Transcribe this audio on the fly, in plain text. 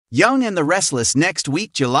Young and the Restless next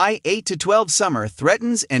week, July 8 to 12. Summer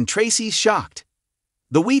threatens and Traci's shocked.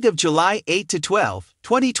 The week of July 8 to 12,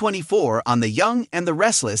 2024 on The Young and the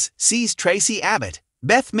Restless sees Traci Abbott,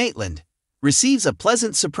 Beth Maitland, receives a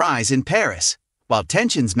pleasant surprise in Paris, while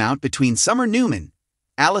tensions mount between Summer Newman,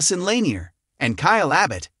 Allison Lanier, and Kyle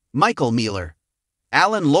Abbott, Michael Mueller.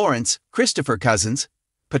 Alan Lawrence, Christopher Cousins,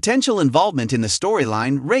 potential involvement in the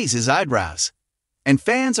storyline raises eyebrows, and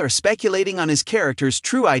fans are speculating on his character's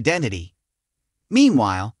true identity.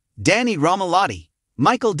 Meanwhile, Danny Romalotti,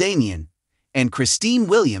 Michael Damian, and Christine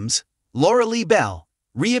Williams, Laura Lee Bell,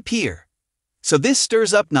 reappear. So this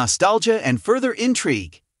stirs up nostalgia and further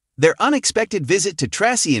intrigue. Their unexpected visit to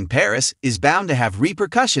Traci in Paris is bound to have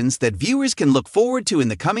repercussions that viewers can look forward to in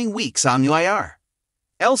the coming weeks on UIR.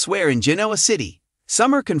 Elsewhere in Genoa City,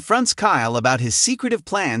 Summer confronts Kyle about his secretive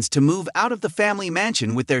plans to move out of the family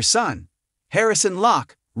mansion with their son, Harrison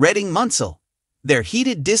Locke, Redding Munsell. Their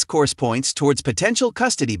heated discourse points towards potential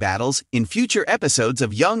custody battles in future episodes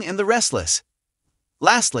of Young and the Restless.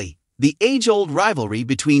 Lastly, the age-old rivalry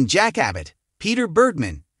between Jack Abbott, Peter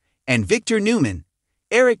Bergman, and Victor Newman,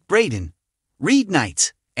 Eric Braeden,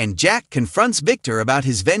 reunites, and Jack confronts Victor about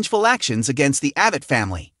his vengeful actions against the Abbott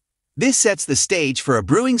family. This sets the stage for a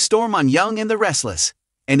brewing storm on Young and the Restless,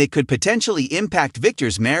 and it could potentially impact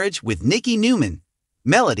Victor's marriage with Nikki Newman,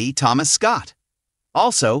 Melody Thomas Scott.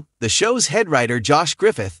 Also, the show's head writer Josh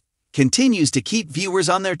Griffith continues to keep viewers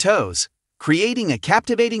on their toes, creating a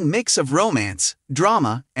captivating mix of romance,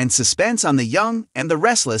 drama, and suspense on The Young and the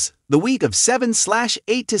Restless, the week of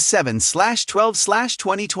 7/8 to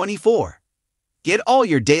 7/12/2024. Get all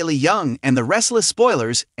your daily Young and the Restless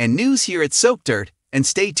spoilers and news here at Soap Dirt, and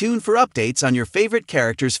stay tuned for updates on your favorite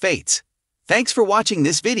characters' fates. Thanks for watching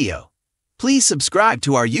this video. Please subscribe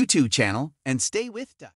to our YouTube channel and stay with us.